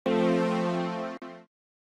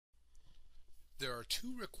There are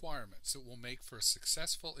two requirements that will make for a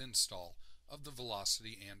successful install of the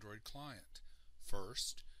Velocity Android client.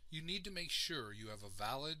 First, you need to make sure you have a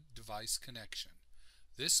valid device connection.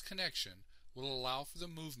 This connection will allow for the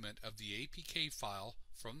movement of the APK file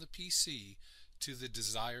from the PC to the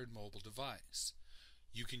desired mobile device.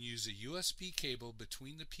 You can use a USB cable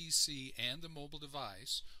between the PC and the mobile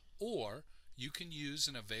device, or you can use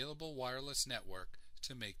an available wireless network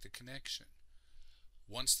to make the connection.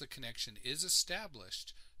 Once the connection is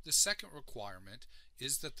established, the second requirement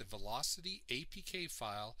is that the Velocity APK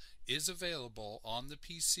file is available on the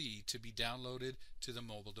PC to be downloaded to the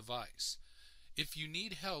mobile device. If you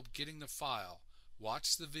need help getting the file,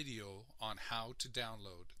 watch the video on how to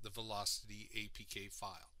download the Velocity APK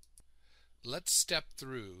file. Let's step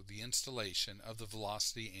through the installation of the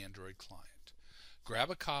Velocity Android client. Grab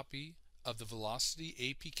a copy of the Velocity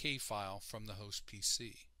APK file from the host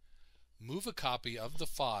PC. Move a copy of the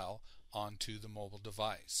file onto the mobile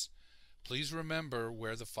device. Please remember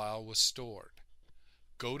where the file was stored.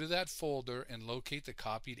 Go to that folder and locate the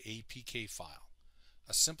copied APK file.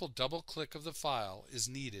 A simple double click of the file is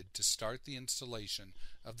needed to start the installation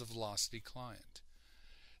of the Velocity client.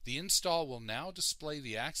 The install will now display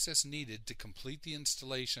the access needed to complete the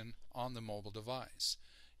installation on the mobile device.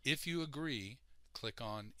 If you agree, click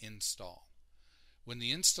on Install. When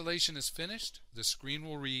the installation is finished, the screen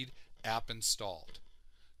will read App Installed.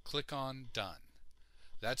 Click on Done.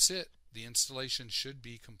 That's it. The installation should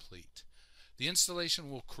be complete. The installation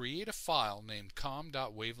will create a file named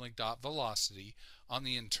com.wavelink.velocity on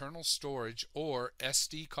the internal storage or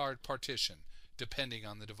SD card partition, depending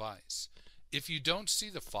on the device. If you don't see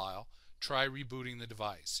the file, try rebooting the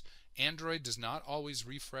device. Android does not always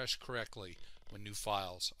refresh correctly when new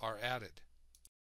files are added.